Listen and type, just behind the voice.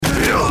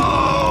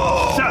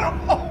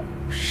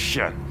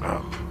shut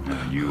up.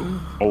 Now you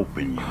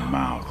open your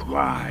mouth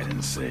wide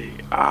and say,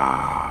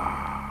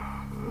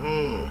 ah.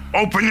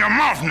 Open your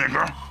mouth,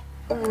 nigga.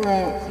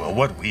 Well,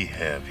 what we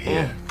have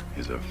here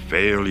is a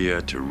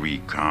failure to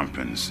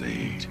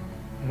recompensate.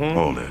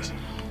 Hold this.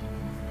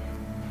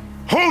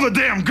 Hold the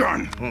damn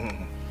gun!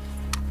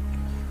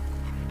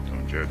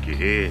 Don't jerk your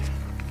head.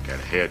 Got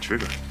a hair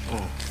trigger.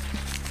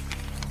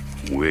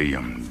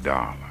 William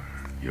Dollar.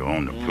 You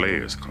own the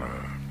Players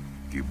Club.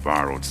 You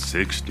borrowed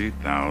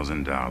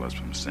 $60,000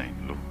 from St.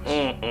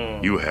 Louis.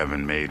 You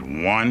haven't made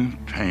one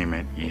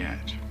payment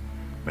yet.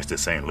 Mr.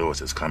 St.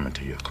 Louis is coming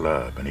to your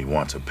club, and he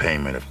wants a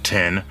payment of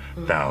 $10,000.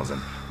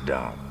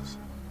 Now,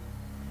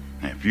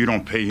 if you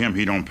don't pay him,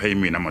 he don't pay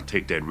me, and I'm gonna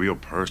take that real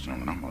personal,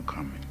 and I'm gonna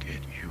come and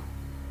get you.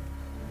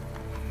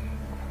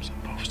 I'm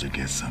supposed to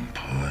get some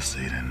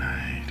pussy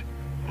tonight.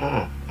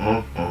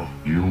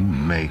 You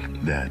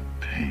make that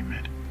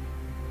payment.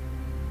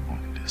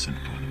 Only listen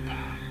for the pop.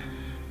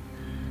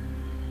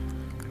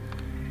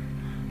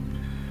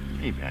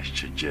 Maybe I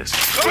should just...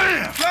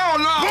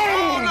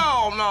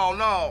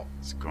 No.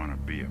 It's gonna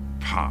be a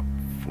pop,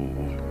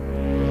 fool.